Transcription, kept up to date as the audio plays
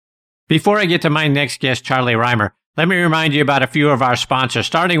Before I get to my next guest, Charlie Rymer, let me remind you about a few of our sponsors,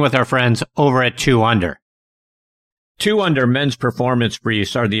 starting with our friends over at 2 Under. 2 Under men's performance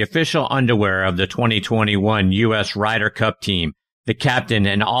briefs are the official underwear of the 2021 U.S. Ryder Cup team, the captain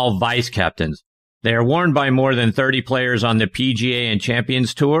and all vice captains. They are worn by more than 30 players on the PGA and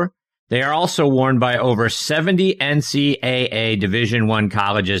Champions Tour. They are also worn by over 70 NCAA Division I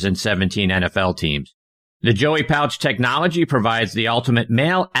colleges and 17 NFL teams. The Joey Pouch technology provides the ultimate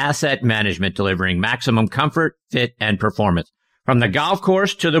male asset management, delivering maximum comfort, fit, and performance, from the golf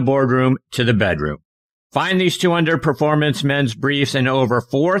course to the boardroom to the bedroom. Find these 2 Under performance men's briefs in over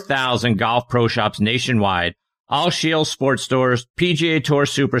 4,000 golf pro shops nationwide, all Shield sports stores, PGA Tour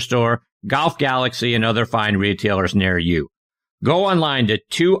Superstore, Golf Galaxy, and other fine retailers near you. Go online to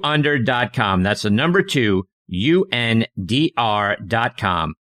 2under.com. That's the number 2, UNDR.com.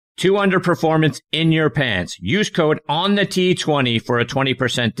 2 Under performance in your pants. Use code ONTHE20 for a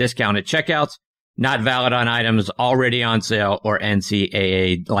 20% discount at checkouts. Not valid on items already on sale or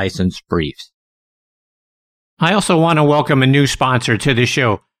NCAA licensed briefs. I also want to welcome a new sponsor to the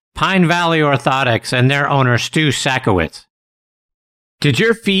show, Pine Valley Orthotics and their owner, Stu Sakowitz. Did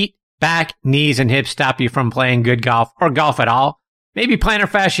your feet, back, knees, and hips stop you from playing good golf or golf at all? Maybe plantar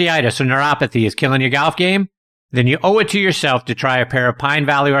fasciitis or neuropathy is killing your golf game? Then you owe it to yourself to try a pair of Pine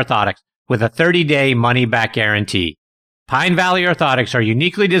Valley Orthotics with a 30-day money-back guarantee. Pine Valley Orthotics are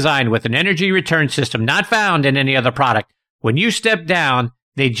uniquely designed with an energy return system not found in any other product. When you step down,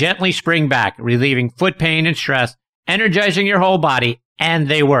 they gently spring back, relieving foot pain and stress, energizing your whole body, and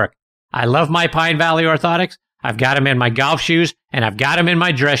they work. I love my Pine Valley Orthotics. I've got them in my golf shoes, and I've got them in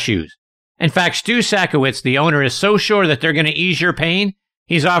my dress shoes. In fact, Stu Sakowitz, the owner, is so sure that they're going to ease your pain,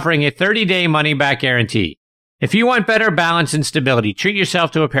 he's offering a 30-day money-back guarantee. If you want better balance and stability, treat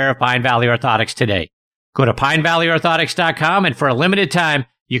yourself to a pair of Pine Valley Orthotics today. Go to PineValleyOrthotics.com, and for a limited time,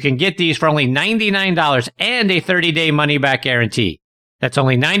 you can get these for only $99 and a 30-day money-back guarantee. That's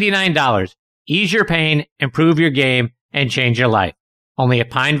only $99. Ease your pain, improve your game, and change your life. Only at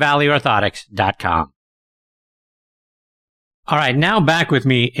PineValleyOrthotics.com. All right, now back with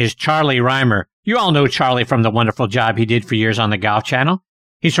me is Charlie Rymer. You all know Charlie from the wonderful job he did for years on the Golf Channel.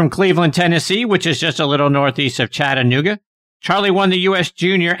 He's from Cleveland, Tennessee, which is just a little northeast of Chattanooga. Charlie won the U.S.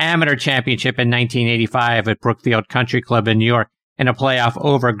 Junior Amateur Championship in 1985 at Brookfield Country Club in New York in a playoff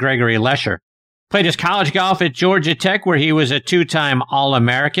over Gregory Lesher. Played his college golf at Georgia Tech, where he was a 2-time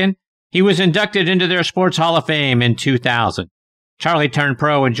All-American. He was inducted into their Sports Hall of Fame in 2000. Charlie turned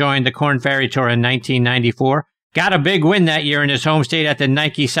pro and joined the Korn Ferry Tour in 1994. Got a big win that year in his home state at the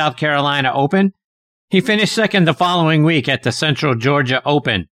Nike South Carolina Open. He finished second the following week at the Central Georgia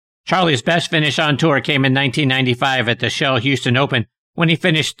Open. Charlie's best finish on tour came in 1995 at the Shell Houston Open, when he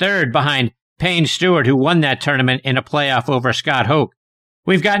finished third behind Payne Stewart, who won that tournament in a playoff over Scott Hoke.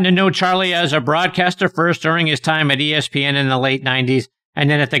 We've gotten to know Charlie as a broadcaster first during his time at ESPN in the late 90s, and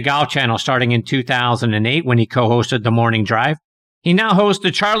then at the Golf Channel starting in 2008 when he co-hosted The Morning Drive. He now hosts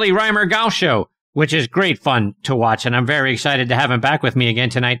the Charlie Rymer Golf Show, which is great fun to watch, and I'm very excited to have him back with me again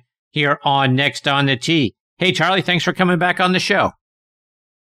tonight here on Next on the Tee. Hey, Charlie, thanks for coming back on the show.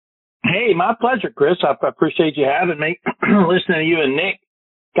 Hey, my pleasure, Chris. I appreciate you having me. Listening to you and Nick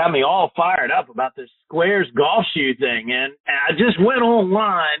got me all fired up about this Squares golf shoe thing, and I just went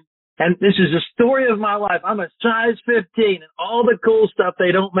online, and this is the story of my life. I'm a size 15, and all the cool stuff,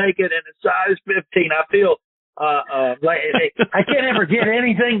 they don't make it in a size 15. I feel like I can't ever get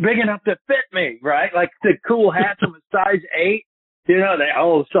anything big enough to fit me, right? Like the cool hats from a size 8. You know,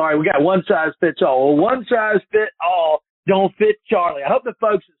 we got one size fits all. Well, one size fit all don't fit Charlie. I hope the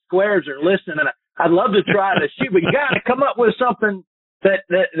folks at Squares are listening, and I'd love to try the shoe, but you got to come up with something that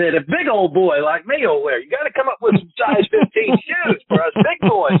a big old boy like me will wear. You got to come up with some size 15 shoes for us big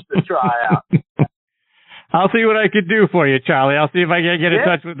boys to try out. I'll see what I can do for you, Charlie. I'll see if I can get in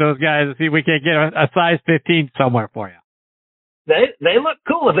touch with those guys and see if we can get a size 15 somewhere for you. They look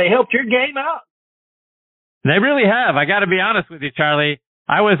cool. Have they helped your game out? They really have. I got to be honest with you, Charlie.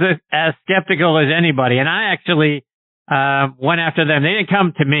 I was as skeptical as anybody, and I actually went after them. They didn't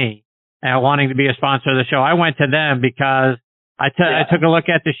come to me wanting to be a sponsor of the show. I went to them because I took a look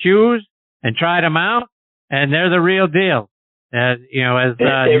at the shoes and tried them out, and they're the real deal. As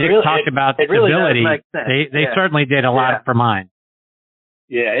Nick talked about stability, they certainly did a lot for mine.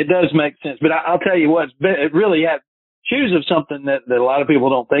 Yeah, it does make sense. But I'll tell you what, it really had shoes of something that a lot of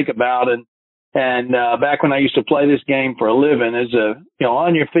people don't think about. And back when I used to play this game for a living, is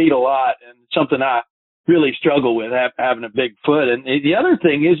on your feet a lot, and something I really struggle with having a big foot. And the other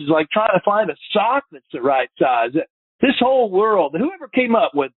thing is like trying to find a sock that's the right size. This whole world, whoever came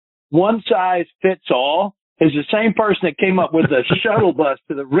up with one size fits all, is the same person that came up with the shuttle bus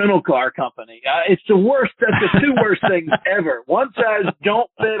to the rental car company. It's the worst. That's the two worst things ever. One size don't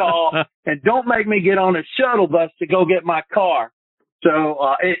fit all, and don't make me get on a shuttle bus to go get my car.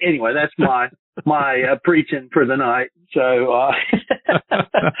 So anyway, that's my preaching for the night. So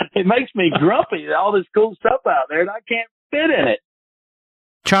it makes me grumpy. All this cool stuff out there, and I can't fit in it.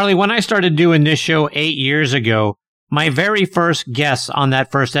 Charlie, when I started doing this show 8 years ago, my very first guests on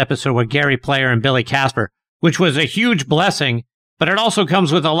that first episode were Gary Player and Billy Casper, which was a huge blessing, but it also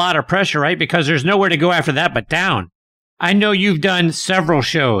comes with a lot of pressure, right? Because there's nowhere to go after that but down. I know you've done several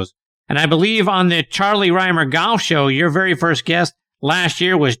shows, and I believe on the Charlie Rymer Golf Show, your very first guest last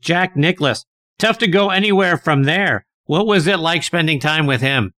year was Jack Nicklaus. Tough to go anywhere from there. What was it like spending time with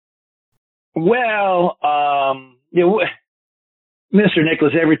him? Well, Mr.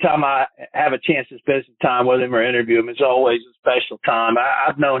 Nicklaus, every time I have a chance to spend some time with him or interview him, it's always a special time.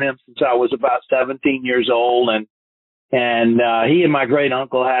 I've known him since I was about 17 years old, and he and my great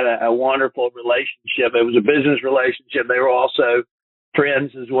uncle had a wonderful relationship. It was a business relationship. They were also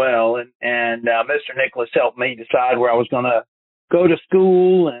friends as well, and Mr. Nicklaus helped me decide where I was going to go to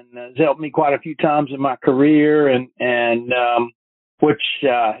school, and has helped me quite a few times in my career, and which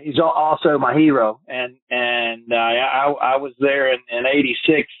he's also my hero. And I was there in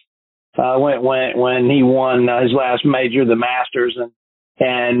 '86 when he won his last major, the Masters,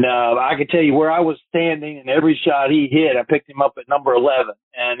 and I can tell you where I was standing, and every shot he hit, I picked him up at number 11,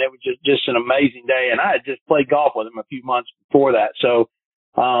 and it was just an amazing day. And I had just played golf with him a few months before that, so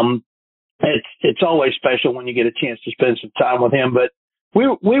it's always special when you get a chance to spend some time with him. But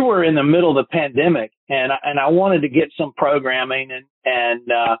we were in the middle of the pandemic, and I wanted to get some programming,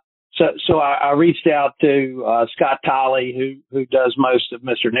 so I reached out to Scott Tolley, who does most of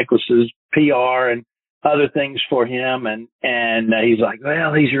Mr. Nicklaus's PR and other things for him, and he's like,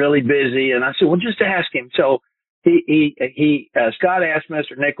 well, he's really busy, and I said, well, just ask him. So Scott asked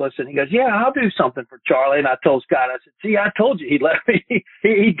Mr. Nicklaus, and he goes, yeah, I'll do something for Charlie. And I told Scott, I said, see, I told you he'd let me,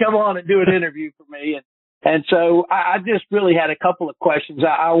 he'd come on and do an interview for me. And so I just really had a couple of questions.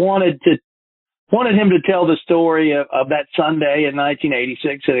 I wanted him to tell the story of that Sunday in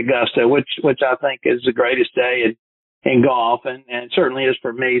 1986 at Augusta, which I think is the greatest day in golf, and certainly is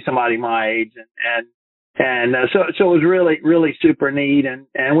for me, somebody my age. So it was really, really super neat.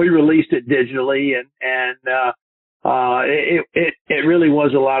 And we released it digitally, and it really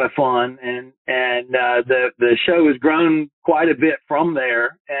was a lot of fun. And the show has grown quite a bit from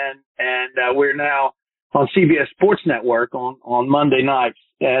there. And we're now on CBS Sports Network on Monday nights.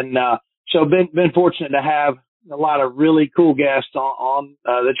 And so been fortunate to have a lot of really cool guests on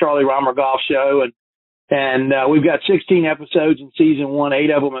the Charlie Rymer Golf Show. And we've got 16 episodes in season 1.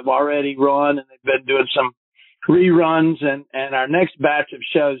 8 of them have already run, and they've been doing some reruns. And our next batch of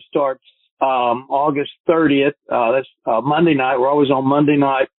shows starts August 30th. That's Monday night. We're always on Monday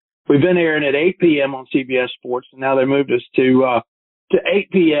night. We've been airing at 8 p.m. on CBS Sports, and now they moved us to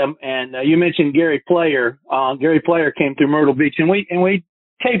 8 p.m. And you mentioned Gary Player. Gary Player came through Myrtle Beach, and we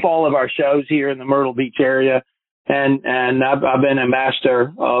tape all of our shows here in the Myrtle Beach area. And I've been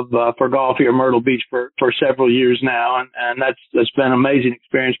ambassador for golf here in Myrtle Beach for several years now, and that's been an amazing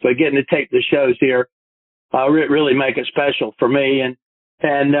experience. But getting to tape the shows here really make it special for me.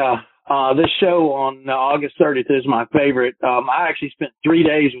 And this show on August 30th is my favorite. I actually spent 3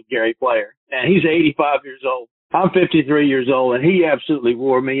 days with Gary Player, and he's 85 years old. I'm 53 years old, and he absolutely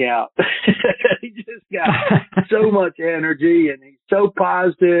wore me out. He just got so much energy, and he's so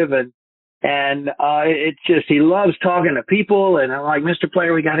positive, and it's just, he loves talking to people. And I'm like, Mr.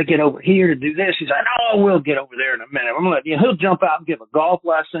 Player, we got to get over here to do this. He's like, oh, we'll get over there in a minute. I'm gonna let you. He'll jump out and give a golf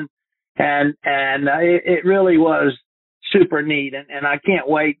lesson, and it really was super neat. And I can't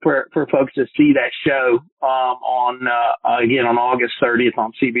wait for folks to see that show again on August 30th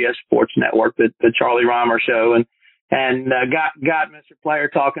on CBS Sports Network, the Charlie Rymer Show, and got Mr. Player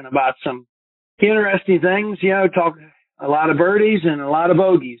talking about some interesting things, talking a lot of birdies and a lot of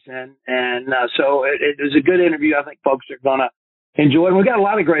bogeys. So it was a good interview. I think folks are going to enjoy it. We've got a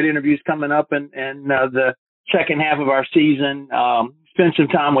lot of great interviews coming up in the second half of our season. Spent some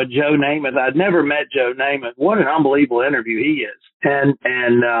time with Joe Namath. I'd never met Joe Namath. What an unbelievable interview he is. And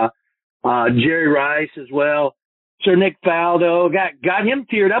Jerry Rice as well. Sir Nick Faldo got him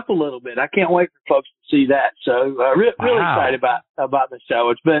teared up a little bit. I can't wait for folks to see that. So really excited about the show.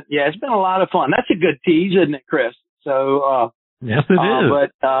 It's been a lot of fun. That's a good tease, isn't it, Chris? So, yes, it is.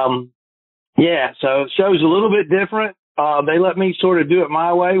 But, so show's a little bit different. They let me sort of do it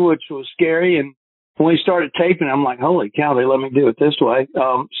my way, which was scary. And when we started taping, I'm like, holy cow, they let me do it this way.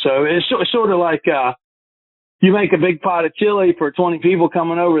 So it's sort of like, you make a big pot of chili for 20 people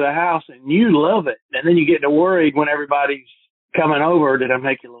coming over the house and you love it. And then you get to worried when everybody's coming over. Did I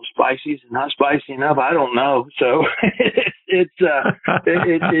make it a little spicy? Is it not spicy enough? I don't know. So it's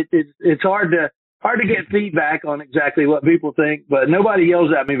hard to get feedback on exactly what people think, but nobody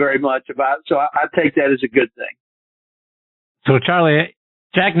yells at me very much about it. So I take that as a good thing. So Charlie,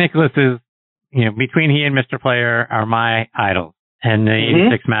 Jack Nicklaus is, between he and Mr. Player are my idols. And the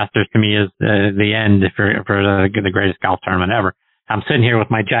 86 Masters to me is the end for the greatest golf tournament ever. I'm sitting here with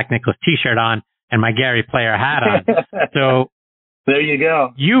my Jack Nicklaus t-shirt on and my Gary Player hat on. So there you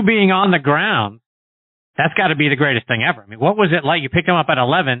go. You being on the ground, that's got to be the greatest thing ever. I mean, what was it like? You picked him up at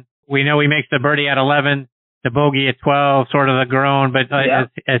 11. We know he makes the birdie at 11, the bogey at 12, sort of the groan. But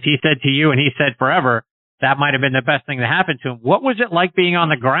as he said to you, and he said forever, that might have been the best thing that happened to him. What was it like being on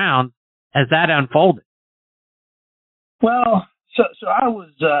the ground as that unfolded? Well, so I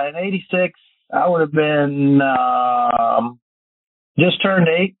was in '86. I would have been just turned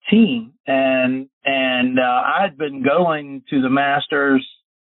 18, and I'd been going to the Masters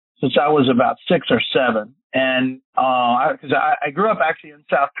since I was about 6 or 7, and because I grew up actually in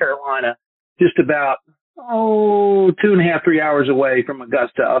South Carolina, just about 2.5, 3 hours away from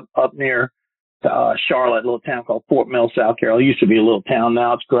Augusta, up near Charlotte, a little town called Fort Mill, South Carolina. It used to be a little town.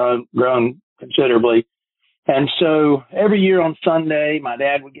 Now it's grown considerably. And so every year on Sunday, my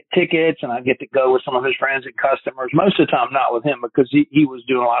dad would get tickets and I'd get to go with some of his friends and customers. Most of the time, not with him because he was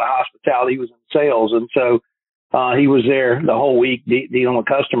doing a lot of hospitality. He was in sales. And so he was there the whole week dealing with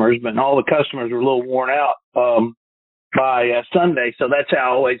customers, but all the customers were a little worn out by Sunday. So that's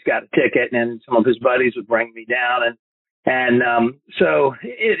how I always got a ticket. And some of his buddies would bring me down. And so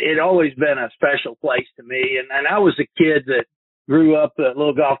it always been a special place to me. And I was a kid that grew up at a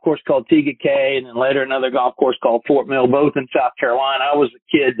little golf course called Tega Cay, and then later another golf course called Fort Mill, both in South Carolina. I was a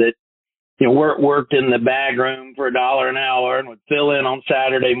kid that, worked in the bag room for $1 an hour and would fill in on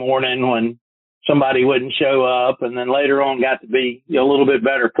Saturday morning when somebody wouldn't show up. And then later on got to be a little bit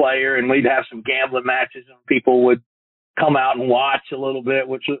better player, and we'd have some gambling matches and people would come out and watch a little bit,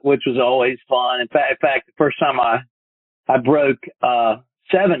 which was always fun. In fact, the first time I broke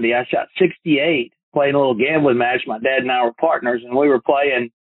 70, I shot 68. Playing a little gambling match. My dad and I were partners, and we were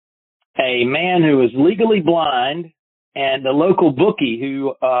playing a man who was legally blind and a local bookie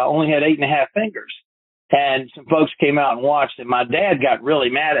who only had 8.5 fingers. And some folks came out and watched, and my dad got really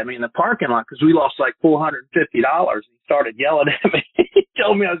mad at me in the parking lot because we lost like $450. He started yelling at me. He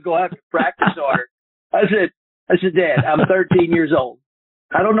told me I was going to have to practice harder. I said, Dad, I'm 13 years old.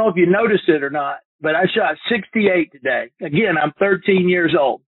 I don't know if you noticed it or not, but I shot 68 today. Again, I'm 13 years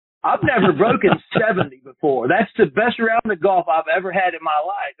old. I've never broken 70 before. That's the best round of golf I've ever had in my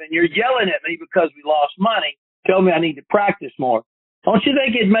life. And you're yelling at me because we lost money. Tell me I need to practice more. Don't you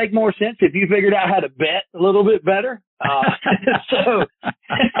think it'd make more sense if you figured out how to bet a little bit better? So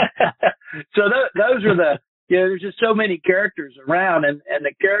those are there's just so many characters around, and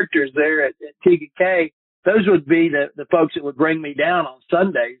the characters there at Tega Cay, those would be the folks that would bring me down on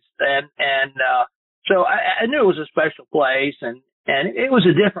Sundays. And so I knew it was a special place, and it was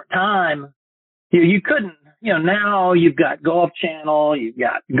a different time. You couldn't, now you've got Golf Channel, you've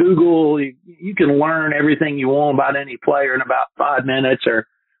got Google, you can learn everything you want about any player in about 5 minutes or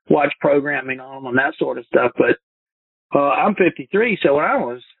watch programming on them and that sort of stuff. But I'm 53, so when I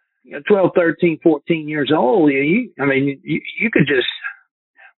was 12, 13, 14 years old, you could just,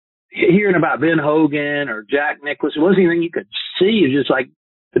 hearing about Ben Hogan or Jack Nicklaus, it wasn't anything you could see. It was just like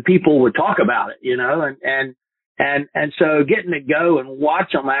the people would talk about it, and so getting to go and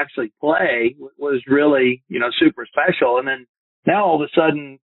watch them actually play was really, super special. And then now all of a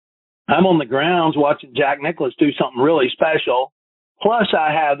sudden I'm on the grounds watching Jack Nicklaus do something really special. Plus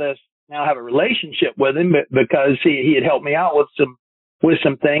I have a relationship with him because he had helped me out with some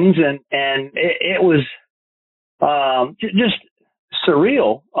things. And it was, just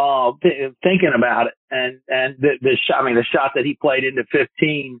surreal, thinking about it. And the shot that he played into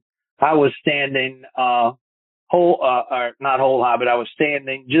 15, I was standing, not hole high, but I was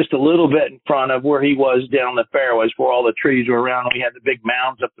standing just a little bit in front of where he was down the fairways, where all the trees were around. We had the big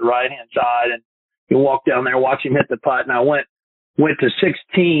mounds up the right hand side, and you walk down there, watch him hit the putt. And I went to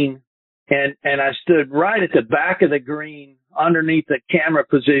 16, and I stood right at the back of the green, underneath the camera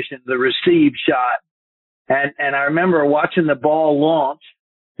position, the receive shot. And I remember watching the ball launch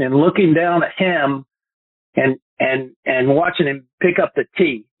and looking down at him and watching him pick up the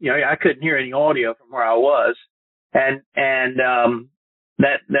tee. I couldn't hear any audio from where I was. And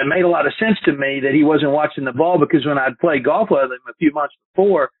that made a lot of sense to me that he wasn't watching the ball, because when I'd played golf with him a few months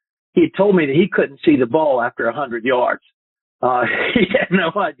before, he had told me that he couldn't see the ball after 100 yards. He had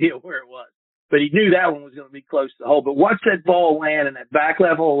no idea where it was. but he knew that one was going to be close to the hole. But watch that ball land in that back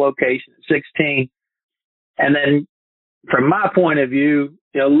level location at 16. And then from my point of view,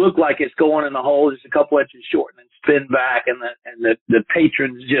 look like it's going in the hole just a couple inches short and then spin back and the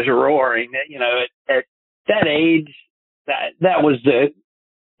patrons just roaring. At that age, that was the,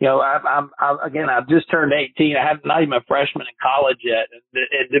 I've just turned 18. I'm not even a freshman in college yet. And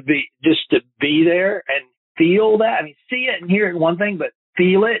to be there and feel that, I mean, see it and hear it one thing, but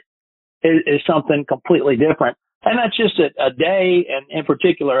feel it is something completely different. And that's just a day and in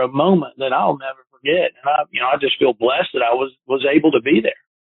particular, a moment that I'll never forget. And I just feel blessed that I was able to be there.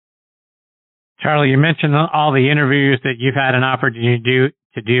 Charlie, you mentioned all the interviews that you've had an opportunity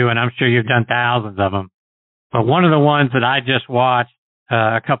to do, and I'm sure you've done thousands of them. But one of the ones that I just watched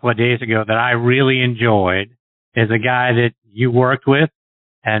a couple of days ago that I really enjoyed is a guy that you worked with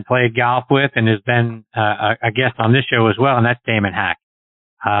and played golf with and has been a guest on this show as well, and that's Damon Hack.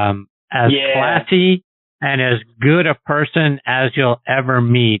 Classy and as good a person as you'll ever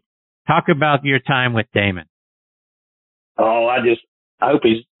meet. Talk about your time with Damon. Oh, I hope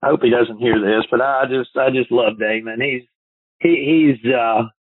he doesn't hear this, but I just love Damon. He's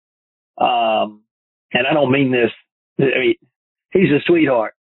and I don't mean this. I mean, he's a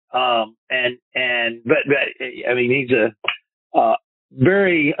sweetheart. But I mean, he's a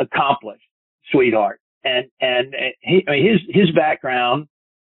very accomplished sweetheart, and his background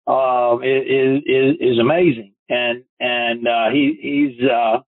is amazing, and he's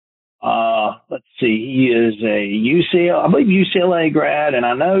let's see, he is a I believe UCLA grad, and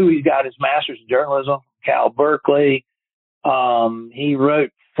I know he's got his master's in journalism from Cal Berkeley. He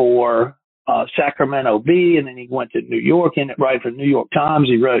wrote for Sacramento Bee, and then he went to New York and right for the New York Times.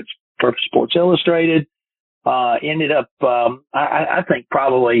 He wrote for Sports Illustrated. Ended up, I think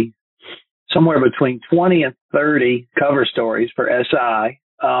probably somewhere between 20 and 30 cover stories for SI,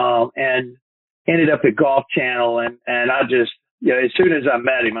 and ended up at Golf Channel. And I just, as soon as I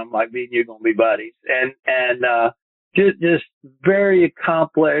met him, I'm like, me and you going to be buddies. And just very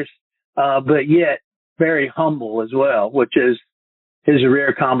accomplished, but yet very humble as well, which is a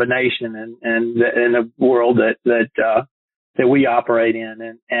rare combination in a world that we operate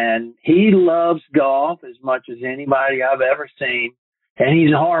in. And he loves golf as much as anybody I've ever seen. And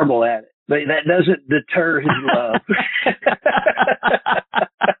he's horrible at it, but that doesn't deter his love.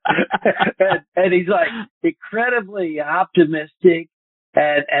 and he's like incredibly optimistic.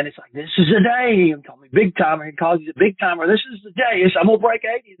 And it's like, this is the day. He told me big timer. He calls you a big timer. This is the day. I'm going to break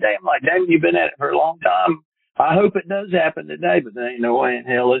 80 today. I'm like, David, you've been at it for a long time. I hope it does happen today, but there ain't no way in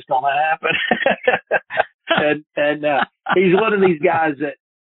hell it's going to happen. and he's one of these guys that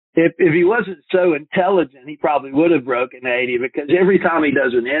if he wasn't so intelligent, he probably would have broken 80, because every time he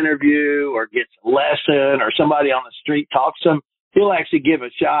does an interview or gets a lesson or somebody on the street talks to him, he'll actually give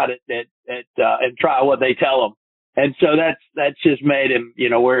a shot at and try what they tell him. And so that's just made him,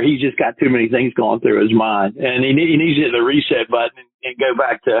 where he's just got too many things going through his mind, and he needs to hit the reset button and go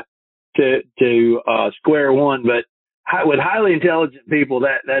back to square one. But with highly intelligent people,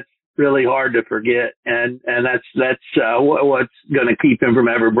 that's really hard to forget, and that's what's going to keep him from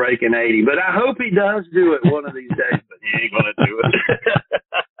ever breaking 80. But I hope he does do it one of these days. But he ain't going to do it.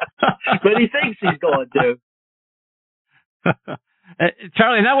 But he thinks he's going to.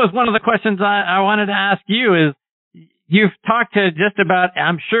 Charlie, that was one of the questions I wanted to ask you. Is you've talked to just about,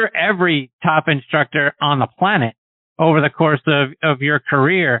 I'm sure, every top instructor on the planet over the course of your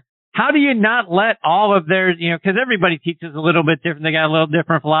career. How do you not let all of their, because everybody teaches a little bit different. They got a little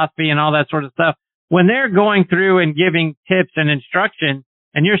different philosophy and all that sort of stuff. When they're going through and giving tips and instruction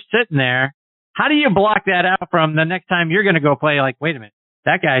and you're sitting there, how do you block that out from the next time you're going to go play? Like, wait a minute,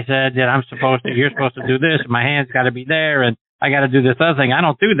 that guy said that you're supposed to do this. My hand's got to be there and I got to do this other thing. I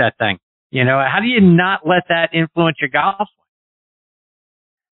don't do that thing. How do you not let that influence your golf?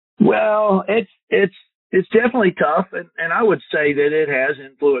 Well, it's definitely tough, and I would say that it has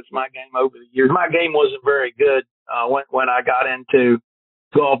influenced my game over the years. My game wasn't very good when I got into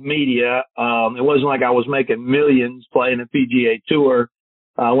golf media. It wasn't like I was making millions playing the PGA Tour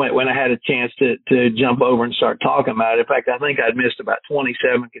when I had a chance to jump over and start talking about it. In fact, I think I'd missed about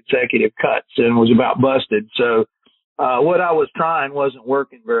 27 consecutive cuts and was about busted. So what I was trying wasn't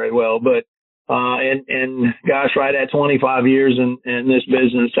working very well. But and gosh, right at 25 years in this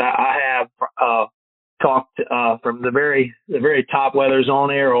business, I have talked from the very top, whether it's on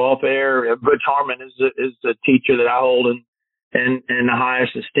air or off air. Butch Harmon is the teacher that I hold in the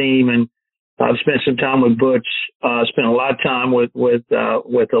highest esteem, and I've spent some time with Butch. Spent a lot of time with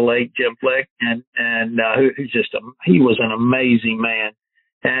the late Jim Flick, and who's he was an amazing man,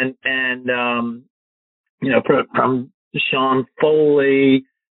 and from Sean Foley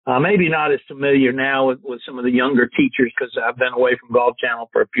maybe not as familiar now with some of the younger teachers because I've been away from Golf Channel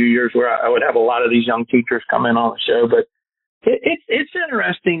for a few years where I would have a lot of these young teachers come in on the show. But it's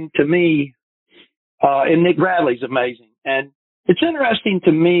interesting to me, and Nick Bradley's amazing. And it's interesting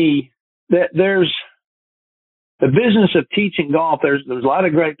to me that there's the business of teaching golf. There's a lot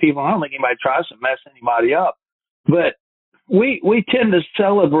of great people. I don't think anybody tries to mess anybody up, but we tend to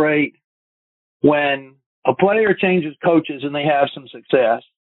celebrate when a player changes coaches and they have some success.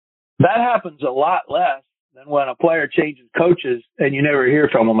 That happens a lot less than when a player changes coaches and you never hear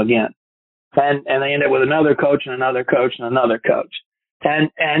from them again. And they end up with another coach and another coach and another coach.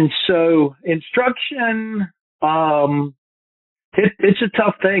 And so instruction, it's a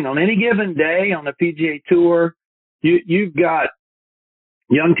tough thing. On any given day on the PGA Tour, you've got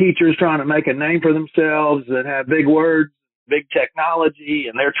young teachers trying to make a name for themselves that have big words, big technology,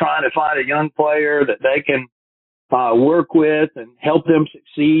 and they're trying to find a young player that they can work with and help them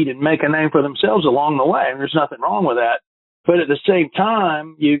succeed and make a name for themselves along the way. And there's nothing wrong with that. But at the same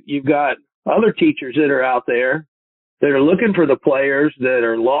time, you've got other teachers that are out there that are looking for the players that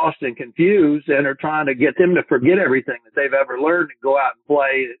are lost and confused and are trying to get them to forget everything that they've ever learned and go out and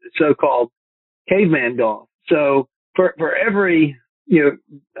play so-called caveman golf. So for every,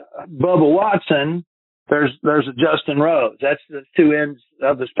 Bubba Watson, there's a Justin Rose. That's the two ends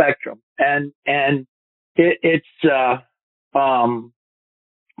of the spectrum. And it's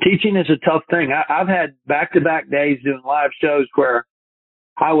teaching is a tough thing. I've had back-to-back days doing live shows where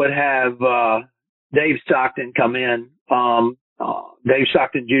I would have Dave Stockton come in. Dave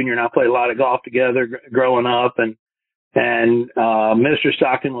Stockton Jr. and I played a lot of golf together growing up, and Mr.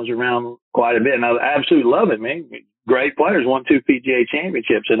 Stockton was around quite a bit, and I absolutely love him. Great players, won 2 PGA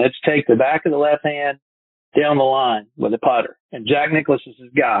championships, and it's take the back of the left hand down the line with a putter, and Jack Nicklaus is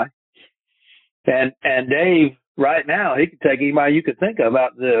his guy. And Dave, right now, he could take anybody you could think of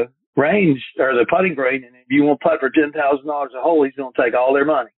out the range or the putting green, and if you want to putt for $10,000 a hole, he's going to take all their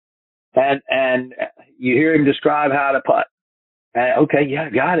money. And you hear him describe how to putt. Okay, yeah,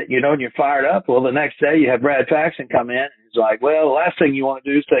 got it. And you're fired up. Well, the next day you have Brad Faxon come in, and he's like, well, the last thing you want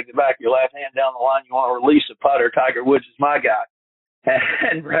to do is take the back of your left hand down the line. You want to release a putter. Tiger Woods is my guy.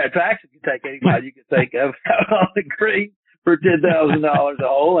 And Brad Faxon can take anybody you can think of on the green for $10,000 a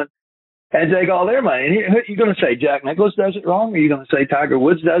hole and take all their money. And who are you going to say? Jack Nicklaus does it wrong? Or are you going to say Tiger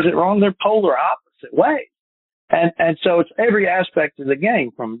Woods does it wrong? They're polar opposite ways. And so it's every aspect of the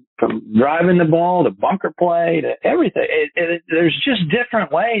game, from driving the ball to bunker play to everything. There's just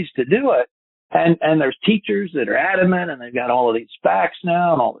different ways to do it. And there's teachers that are adamant, and they've got all of these facts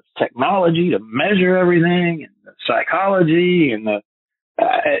now and all this technology to measure everything, and the psychology, and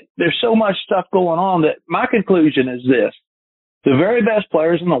there's so much stuff going on that my conclusion is this: the very best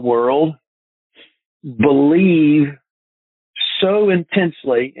players in the world believe so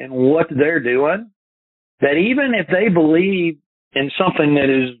intensely in what they're doing that even if they believe in something that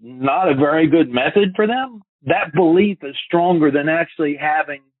is not a very good method for them, that belief is stronger than actually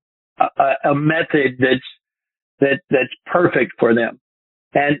having a method that's perfect for them.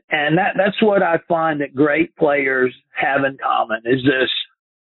 And that's what I find that great players have in common, is this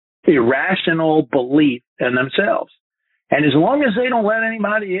irrational belief in themselves. And as long as they don't let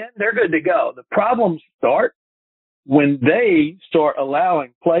anybody in, they're good to go. The problems start when they start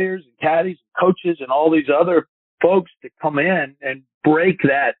allowing players and caddies and coaches and all these other folks to come in and break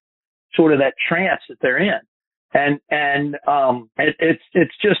that sort of that trance that they're in. And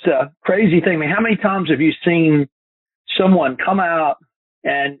it's just a crazy thing. I mean, how many times have you seen someone come out,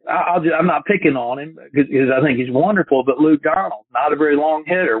 and I'm not picking on him because I think he's wonderful, but Luke Donald, not a very long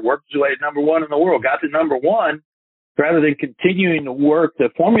hitter, worked his way to number one in the world, got to number one, rather than continuing to work the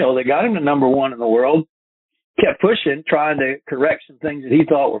formula that got him to number one in the world, kept pushing, trying to correct some things that he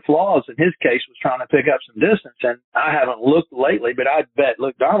thought were flaws. In his case, was trying to pick up some distance. And I haven't looked lately, but I bet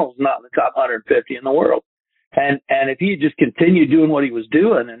Luke Donald's not in the top 150 in the world. And if he just continued doing what he was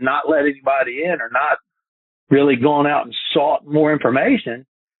doing and not let anybody in, or not really going out and sought more information,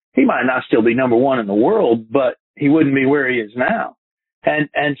 he might not still be number one in the world, but he wouldn't be where he is now. And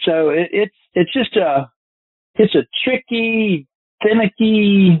so it's just it's a tricky,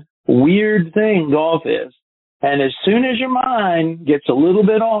 finicky, weird thing golf is. And as soon as your mind gets a little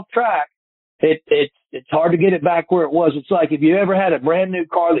bit off track, it's hard to get it back where it was. It's like if you ever had a brand new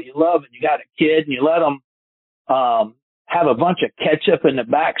car that you love and you got a kid and you let them have a bunch of ketchup in the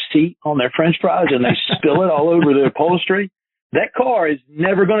back seat on their French fries and they spill it all over the upholstery, that car is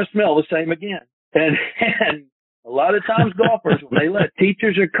never going to smell the same again. And a lot of times golfers, when they let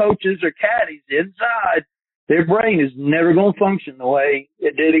teachers or coaches or caddies inside, their brain is never going to function the way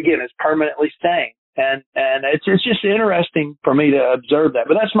it did again. It's permanently stained. And it's just interesting for me to observe that.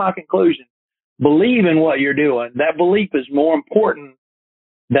 But that's my conclusion. Believe in what you're doing. That belief is more important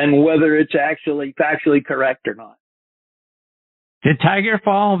than whether it's actually factually correct or not. Did Tiger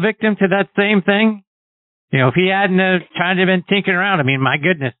fall victim to that same thing? You know, if he hadn't tried to been tinkering around, I mean, my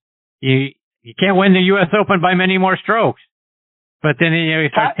goodness, you can't win the U.S. Open by many more strokes. But then, you know, you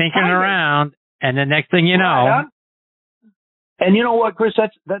start tinkering around, and the next thing you know. And you know what, Chris?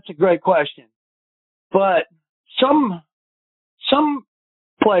 That's a great question. But some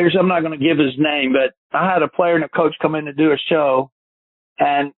players, I'm not going to give his name, but I had a player and a coach come in to do a show,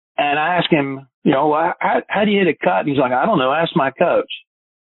 and I asked him, you know, how do you hit a cut? And he's like, I don't know. Ask my coach.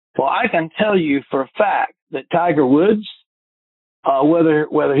 Well, I can tell you for a fact that Tiger Woods,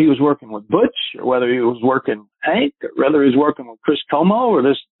 whether he was working with Butch or whether he was working Hank or whether he was working with Chris Como or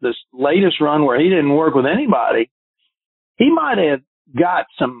this latest run where he didn't work with anybody, he might have got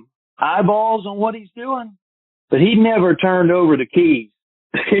some eyeballs on what he's doing, but he never turned over the keys.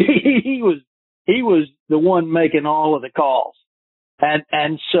 he was the one making all of the calls.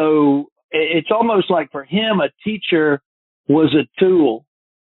 And so it's almost like for him, a teacher was a tool.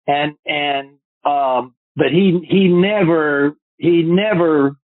 But he never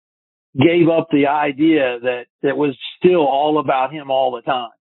gave up the idea that it was still all about him all the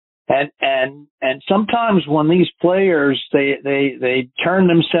time. And sometimes when these players, they turn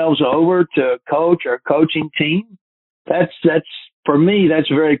themselves over to a coach or a coaching team, that's for me, that's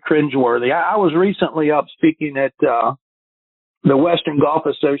very cringeworthy. I was recently up speaking at, the Western Golf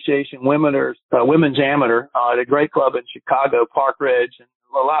Association women's amateur, at a great club in Chicago, Park Ridge, and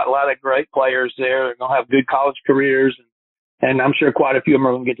a lot of great players there. They're going to have good college careers, and I'm sure quite a few of them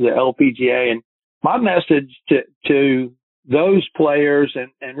are going to get to the LPGA. And my message to those players,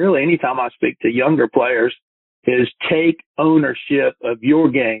 and really anytime I speak to younger players, is take ownership of your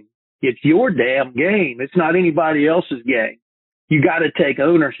game. It's your damn game. It's not anybody else's game. You got to take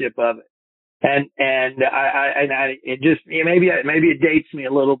ownership of it. And it just, maybe it dates me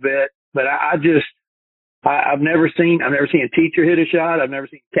a little bit, but I've never seen a teacher hit a shot. I've never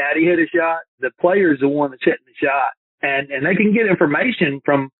seen a caddy hit a shot. The player's the one that's hitting the shot, and they can get information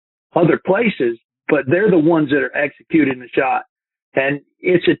from other places, but they're the ones that are executing the shot. And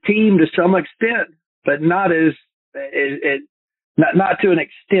it's a team to some extent, but not to an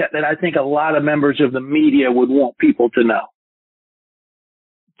extent that I think a lot of members of the media would want people to know.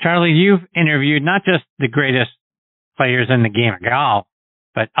 Charlie, you've interviewed not just the greatest players in the game of golf,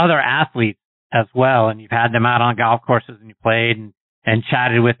 but other athletes as well. And you've had them out on golf courses and you played and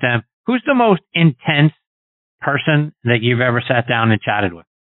chatted with them. Who's the most intense person that you've ever sat down and chatted with?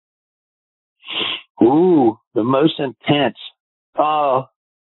 Ooh, the most intense. I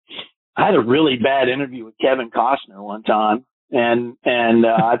had a really bad interview with Kevin Costner one time, and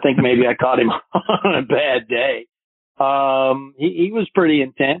I think maybe I caught him on a bad day. He was pretty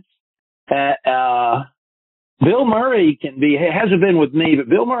intense. Bill Murray hasn't been with me, but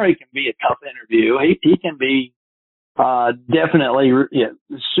Bill Murray can be a tough interview. He can be, definitely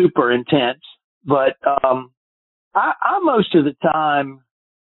super intense, but, I most of the time,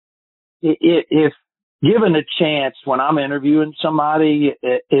 if given a chance when I'm interviewing somebody,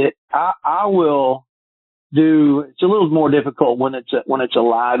 I will do, it's a little more difficult when it's a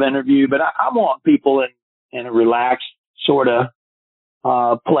live interview, but I want people in a relaxed sort of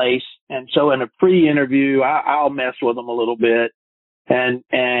place. And so in a pre-interview, I'll mess with them a little bit and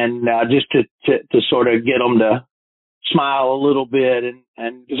just to sort of get them to smile a little bit and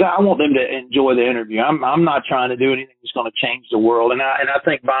because I want them to enjoy the interview. I'm not trying to do anything that's going to change the world. And I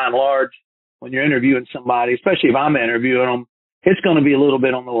think by and large, when you're interviewing somebody, especially if I'm interviewing them, it's going to be a little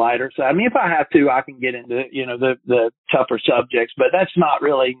bit on the lighter side. I mean, if I have to, I can get into, the tougher subjects, but that's not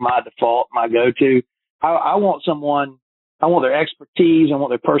really my default, my go-to. I want their expertise. I want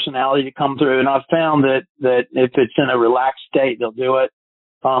their personality to come through. And I've found that if it's in a relaxed state, they'll do it.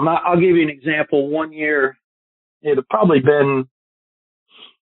 I'll give you an example. One year, it had probably been,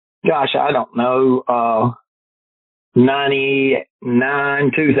 I don't know,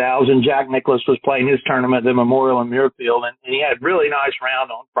 99, 2000. Jack Nicklaus was playing his tournament at the Memorial in Muirfield, and he had a really nice round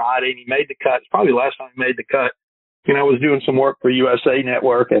on Friday, and he made the cut. It's probably the last time he made the cut. I was doing some work for USA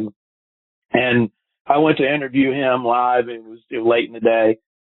Network, and I went to interview him live. It was late in the day.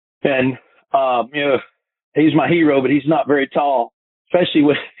 And, he's my hero, but he's not very tall, especially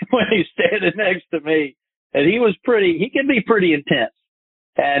when he's standing next to me. And he can be pretty intense.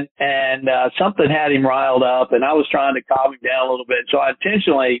 And something had him riled up, and I was trying to calm him down a little bit. So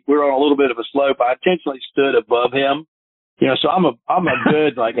we were on a little bit of a slope. I intentionally stood above him. So I'm a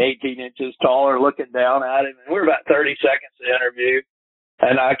good, 18 inches taller looking down at him. And we're about 30 seconds to interview.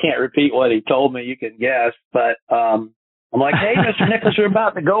 and I can't repeat what he told me. You can guess, but I'm like, hey, Mr. Nicholas, we're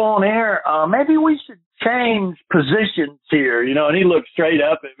about to go on air. Maybe we should change positions here, you know. And he looked straight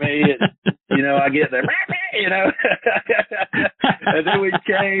up at me, and you know, I get there, you know, and then we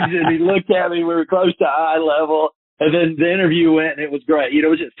changed, and he looked at me. We were close to eye level, and then the interview went, and it was great. You know,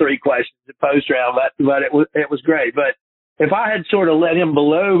 it was just 3 questions the post round, but it was great. But if I had sort of let him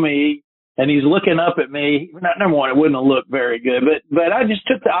below me, and he's looking up at me, number one, it wouldn't have looked very good. But I just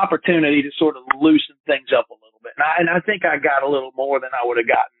took the opportunity to sort of loosen things up a little bit. And I think I got a little more than I would have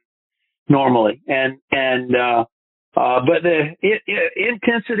gotten normally. But the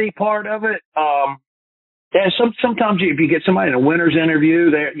intensity part of it, yeah, sometimes if you get somebody in a winner's interview,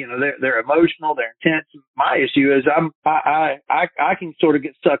 they're emotional, they're intense. My issue is I can sort of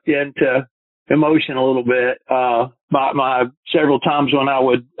get sucked into emotion a little bit. My several times when I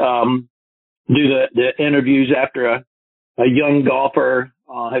would do the interviews after a young golfer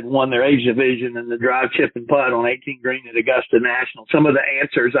had won their age division in the drive, chip, and putt on 18 green at Augusta National. Some of the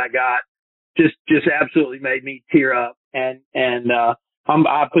answers I got just absolutely made me tear up. And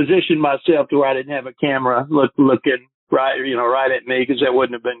I positioned myself to where I didn't have a camera looking right at me, because that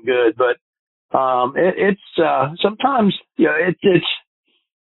wouldn't have been good. But it's sometimes, you know, it's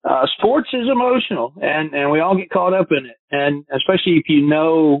sports is emotional, and we all get caught up in it. And especially if you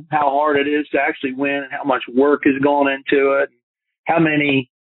know how hard it is to actually win and how much work has gone into it, how many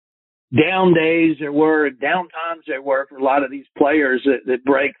down days there were and down times there were for a lot of these players that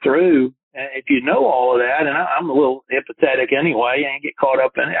break through. And if you know all of that, and I'm a little empathetic anyway, and get caught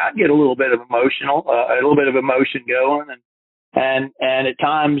up in it, I get a little bit of emotion going. And at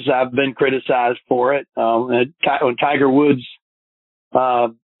times I've been criticized for it. When Tiger Woods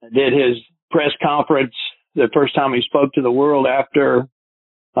did his press conference the first time he spoke to the world after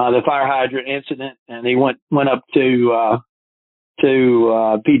the fire hydrant incident, and he went up to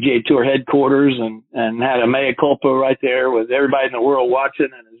PGA Tour headquarters and had a mea culpa right there with everybody in the world watching,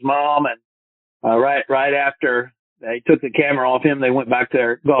 and his mom. And right after they took the camera off him, they went back to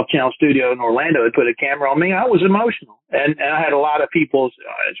their Golf Channel studio in Orlando. They put a camera on me. I was emotional, and I had a lot of people say,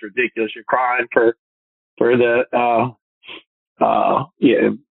 "Oh, it's ridiculous. You're crying for the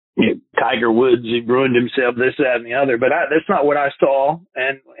Tiger Woods. He ruined himself, this, that, and the other." But that's not what I saw.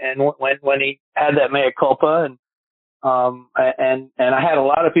 And when he had that mea culpa, and I had a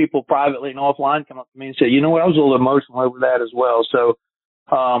lot of people privately and offline come up to me and say, "You know what? I was a little emotional over that as well." So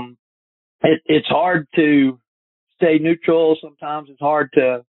it's hard to stay neutral. Sometimes it's hard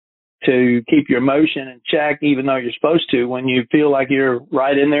to keep your emotion in check, even though you're supposed to, when you feel like you're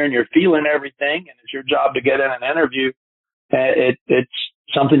right in there and you're feeling everything, and it's your job to get in an interview. It's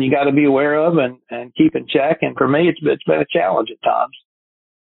something you got to be aware of and keep in check. And for me, it's been a challenge at times.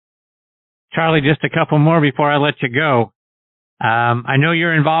 Charlie, just a couple more before I let you go. I know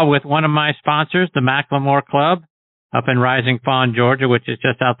you're involved with one of my sponsors, the McLemore Club, up in Rising Fawn, Georgia, which is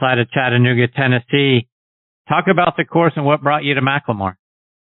just outside of Chattanooga, Tennessee. Talk about the course and what brought you to McLemore.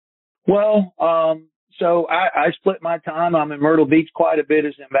 Well, so I split my time. I'm in Myrtle Beach quite a bit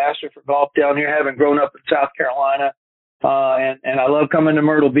as ambassador for golf down here, having grown up in South Carolina. And I love coming to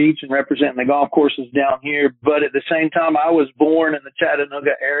Myrtle Beach and representing the golf courses down here. But at the same time, I was born in the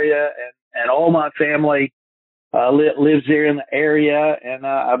Chattanooga area, and all my family lives there in the area. And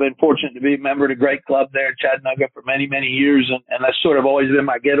I've been fortunate to be a member of the great club there in Chattanooga for many, many years. And that's sort of always been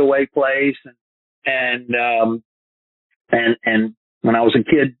my getaway place. And when I was a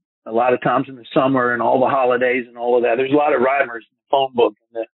kid, a lot of times in the summer and all the holidays and all of that, there's a lot of Rymers in the phone book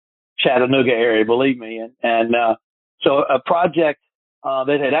in the Chattanooga area, believe me. So a project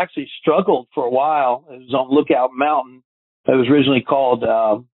that had actually struggled for a while, it was on Lookout Mountain. It was originally called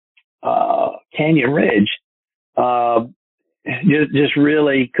Canyon Ridge. Just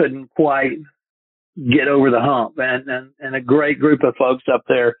really couldn't quite get over the hump. And a great group of folks up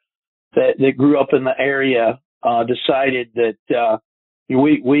there that grew up in the area decided that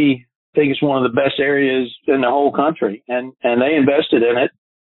we think it's one of the best areas in the whole country. And they invested in it.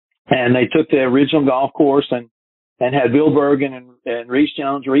 And they took the original golf course and had Bill Bergen and Reese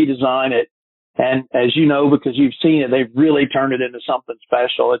Jones redesign it. And as you know, because you've seen it, they've really turned it into something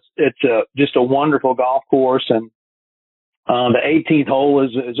special. It's just a wonderful golf course. And the 18th hole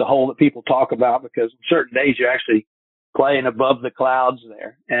is a hole that people talk about, because on certain days you're actually playing above the clouds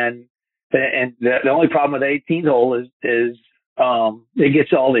there. And the only problem with the 18th hole is it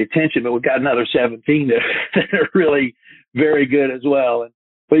gets all the attention, but we've got another 17 that are really very good as well. And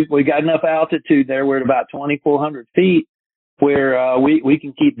we got enough altitude there. We're at about 2,400 feet where we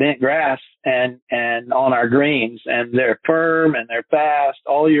can keep bent grass and on our greens, and they're firm and they're fast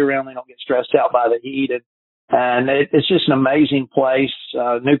all year round. They don't get stressed out by the heat. And it's just an amazing place.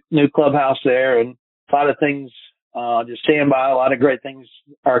 New clubhouse there, and a lot of things. Just stand by. A lot of great things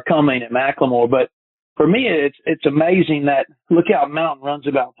are coming at McLemore. But for me, it's amazing that Lookout Mountain runs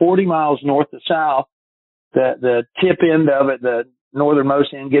about 40 miles north to south. The tip end of it, the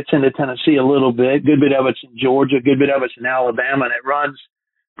northernmost end, gets into Tennessee a little bit. Good bit of it's in Georgia. Good bit of it's in Alabama, and it runs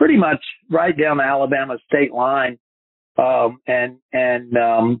pretty much right down the Alabama state line.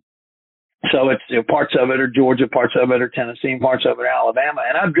 So it's parts of it are Georgia, parts of it are Tennessee, and parts of it are Alabama.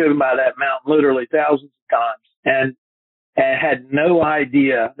 And I've driven by that mountain literally thousands of times, and had no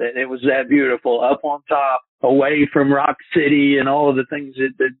idea that it was that beautiful up on top, away from Rock City and all of the things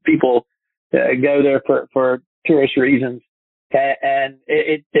that people go there for tourist reasons. And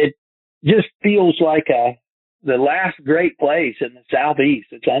it just feels like the last great place in the Southeast.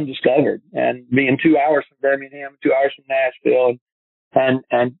 It's undiscovered, and being 2 hours from Birmingham, 2 hours from Nashville, and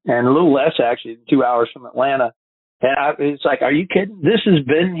a little less actually than 2 hours from Atlanta. And it's like, are you kidding? This has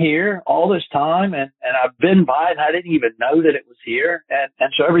been here all this time, and I've been by it, and I didn't even know that it was here. And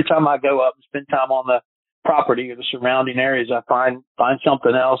so every time I go up and spend time on the property or the surrounding areas, I find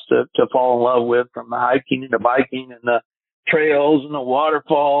something else to fall in love with, from the hiking and the biking and the trails and the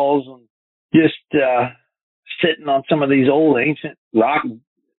waterfalls, and just sitting on some of these old ancient rock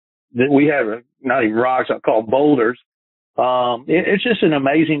that we have, not even rocks, I call boulders. It's just an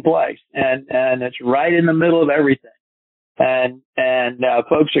amazing place, and it's right in the middle of everything. And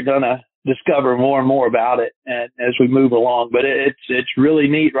folks are going to discover more and more about it as we move along. But it's really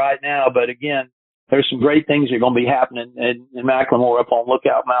neat right now. But again, there's some great things that are going to be happening in McLemore up on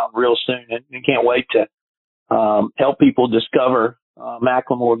Lookout Mountain real soon. And we can't wait to help people discover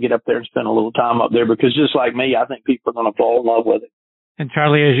McLemore, get up there and spend a little time up there, because just like me, I think people are going to fall in love with it. And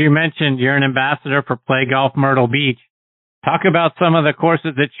Charlie, as you mentioned, you're an ambassador for Play Golf Myrtle Beach. Talk about some of the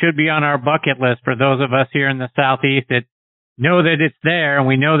courses that should be on our bucket list for those of us here in the Southeast that know that it's there, and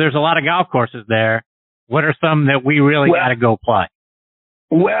we know there's a lot of golf courses there. What are some that we really got to go play?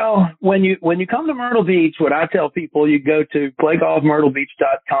 Well, when you come to Myrtle Beach, what I tell people, you go to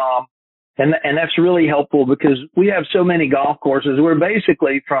playgolfmyrtlebeach.com, and that's really helpful because we have so many golf courses. We're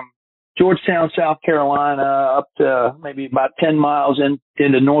basically from Georgetown, South Carolina, up to maybe about 10 miles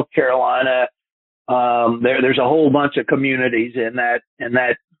into North Carolina. There's a whole bunch of communities in that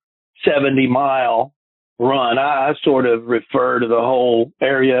 70-mile run. I sort of refer to the whole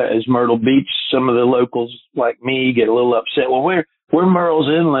area as Myrtle Beach. Some of the locals like me get a little upset. Well, we're Myrtle's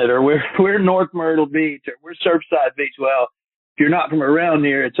Inlet, or we're North Myrtle Beach, or we're Surfside Beach. Well, if you're not from around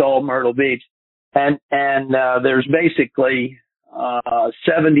here, it's all Myrtle Beach. And there's basically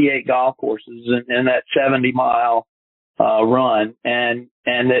 78 golf courses in that 70-mile run. And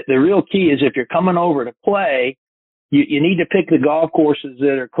the real key is, if you're coming over to play, you need to pick the golf courses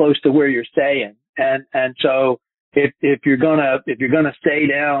that are close to where you're staying. And so if you're gonna stay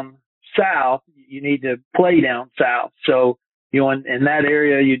down south, you need to play down south. So, in that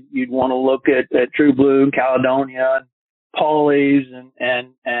area, you'd want to look at True Blue and Caledonia and Pawleys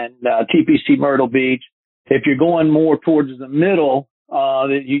and TPC Myrtle Beach. If you're going more towards the middle,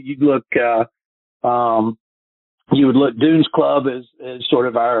 you'd look, you would look, Dunes Club is sort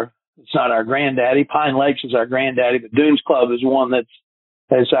of it's not our granddaddy. Pine Lakes is our granddaddy, but Dunes Club is one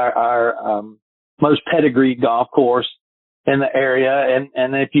that's our most pedigreed golf course in the area.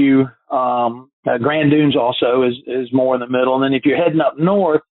 And if you, Grand Dunes also is more in the middle. And then if you're heading up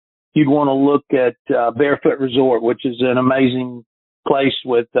north, you'd want to look at Barefoot Resort, which is an amazing place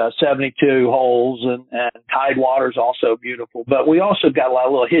with 72 holes, and Tidewater's also beautiful. But we also got a lot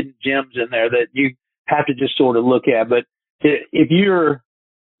of little hidden gems in there that you have to just sort of look at. But if you're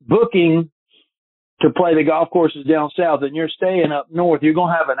booking to play the golf courses down south and you're staying up north, you're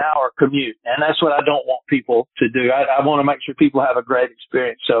going to have an hour commute. And that's what I don't want people to do. I want to make sure people have a great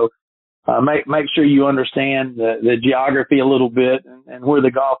experience. So make sure you understand the geography a little bit and where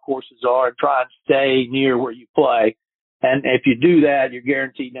the golf courses are, and try and stay near where you play. And if you do that, you're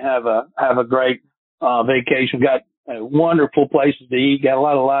guaranteed to have a great vacation. We've got wonderful places to eat, got a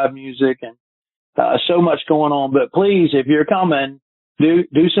lot of live music, and so much going on. But please, if you're coming,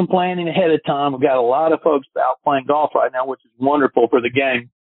 do some planning ahead of time. We've got a lot of folks out playing golf right now, which is wonderful for the game.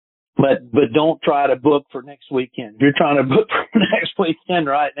 But don't try to book for next weekend. If you're trying to book for next weekend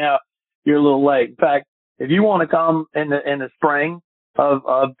right now, you're a little late. In fact, if you want to come in the spring of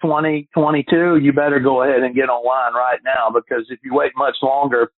 2022, you better go ahead and get online right now, because if you wait much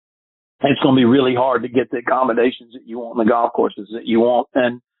longer, it's going to be really hard to get the accommodations that you want and the golf courses that you want.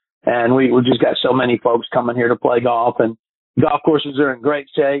 And we just got so many folks coming here to play golf, and golf courses are in great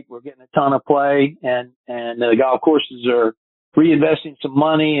shape. We're getting a ton of play, and the golf courses are reinvesting some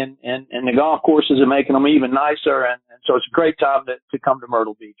money and the golf courses are making them even nicer. And so it's a great time to come to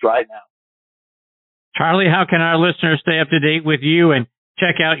Myrtle Beach right now. Charlie, how can our listeners stay up to date with you and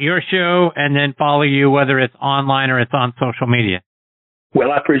check out your show and then follow you, whether it's online or it's on social media?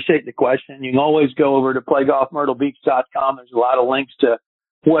 Well, I appreciate the question. You can always go over to playgolfmyrtlebeach.com. There's a lot of links to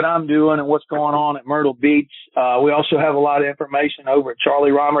what I'm doing and what's going on at Myrtle Beach. We also have a lot of information over at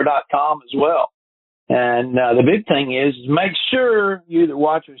charlierymer.com as well. And the big thing is make sure you either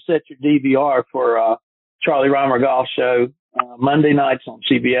watch or set your DVR for Charlie Rymer Golf Show Monday nights on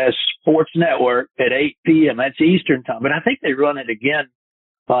CBS Sports Network at 8 p.m. That's Eastern time. But I think they run it again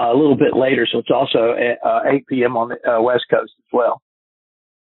a little bit later, so it's also at 8 p.m. on the West Coast as well.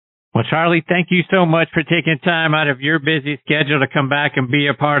 Well, Charlie, thank you so much for taking time out of your busy schedule to come back and be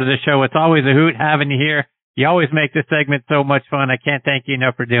a part of the show. It's always a hoot having you here. You always make this segment so much fun. I can't thank you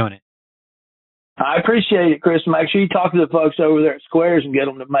enough for doing it. I appreciate it, Chris. Make sure you talk to the folks over there at Squares and get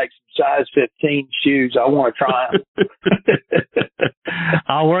them to make some size 15 shoes. I want to try them.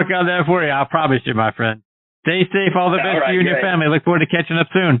 I'll work on that for you. I promise you, my friend. Stay safe. All the best to you and your family. Look forward to catching up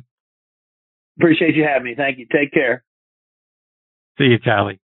soon. Appreciate you having me. Thank you. Take care. See you,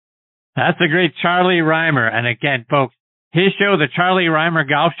 Charlie. That's the great Charlie Rymer. And again, folks, his show, the Charlie Rymer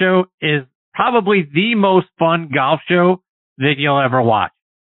Golf Show, is probably the most fun golf show that you'll ever watch.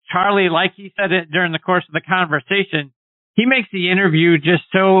 Charlie, like he said it during the course of the conversation, he makes the interview just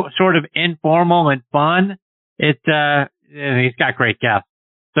so sort of informal and fun. He's got great guests.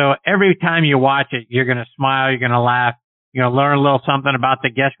 So every time you watch it, you're going to smile, you're going to laugh, you're going to learn a little something about the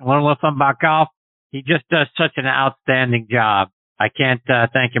guest, learn a little something about golf. He just does such an outstanding job. I can't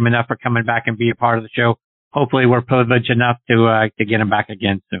thank him enough for coming back and be a part of the show. Hopefully we're privileged enough to get him back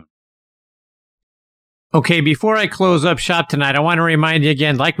again soon. Okay, before I close up shop tonight, I want to remind you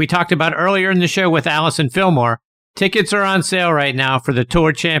again, like we talked about earlier in the show with Allison Fillmore, tickets are on sale right now for the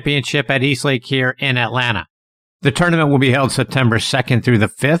Tour Championship at Eastlake here in Atlanta. The tournament will be held September 2nd through the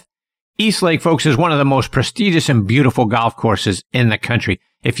 5th. Eastlake, folks, is one of the most prestigious and beautiful golf courses in the country.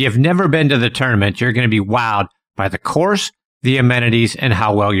 If you've never been to the tournament, you're going to be wowed by the course, the amenities, and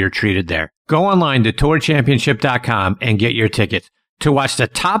how well you're treated there. Go online to tourchampionship.com and get your tickets to watch the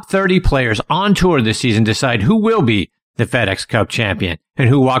top 30 players on tour this season decide who will be the FedEx Cup champion and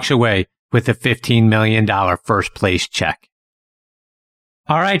who walks away with a $15 million first place check.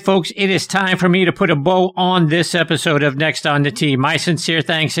 All right, folks, it is time for me to put a bow on this episode of Next on the Tee. My sincere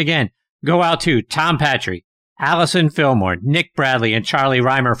thanks again go out to Tom Patry, Allison Fillmore, Nick Bradley, and Charlie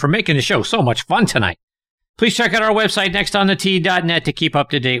Rymer for making the show so much fun tonight. Please check out our website, nextonthetee.net, to keep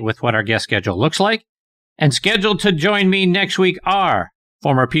up to date with what our guest schedule looks like. And scheduled to join me next week are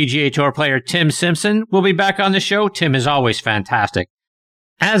former PGA Tour player Tim Simpson will be back on the show. Tim is always fantastic.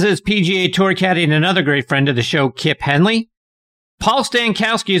 As is PGA Tour caddy and another great friend of the show, Kip Henley. Paul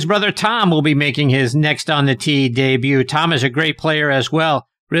Stankowski's brother Tom will be making his Next on the Tee debut. Tom is a great player as well.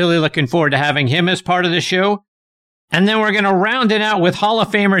 Really looking forward to having him as part of the show. And then we're going to round it out with Hall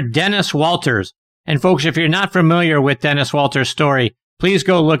of Famer Dennis Walters. And folks, if you're not familiar with Dennis Walters' story, please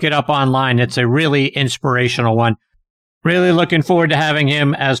go look it up online. It's a really inspirational one. Really looking forward to having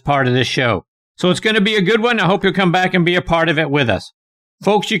him as part of this show. So it's going to be a good one. I hope you'll come back and be a part of it with us.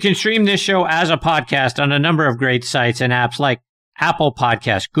 Folks, you can stream this show as a podcast on a number of great sites and apps like Apple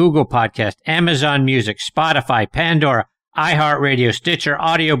Podcast, Google Podcast, Amazon Music, Spotify, Pandora, iHeartRadio, Stitcher,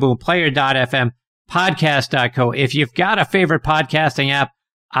 Audioboom, Player.fm, Podcast.co. If you've got a favorite podcasting app,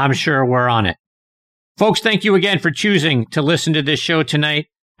 I'm sure we're on it. Folks, thank you again for choosing to listen to this show tonight.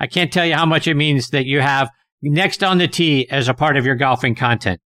 I can't tell you how much it means that you have Next on the Tee as a part of your golfing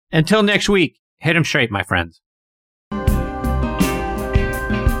content. Until next week, hit 'em straight, my friends.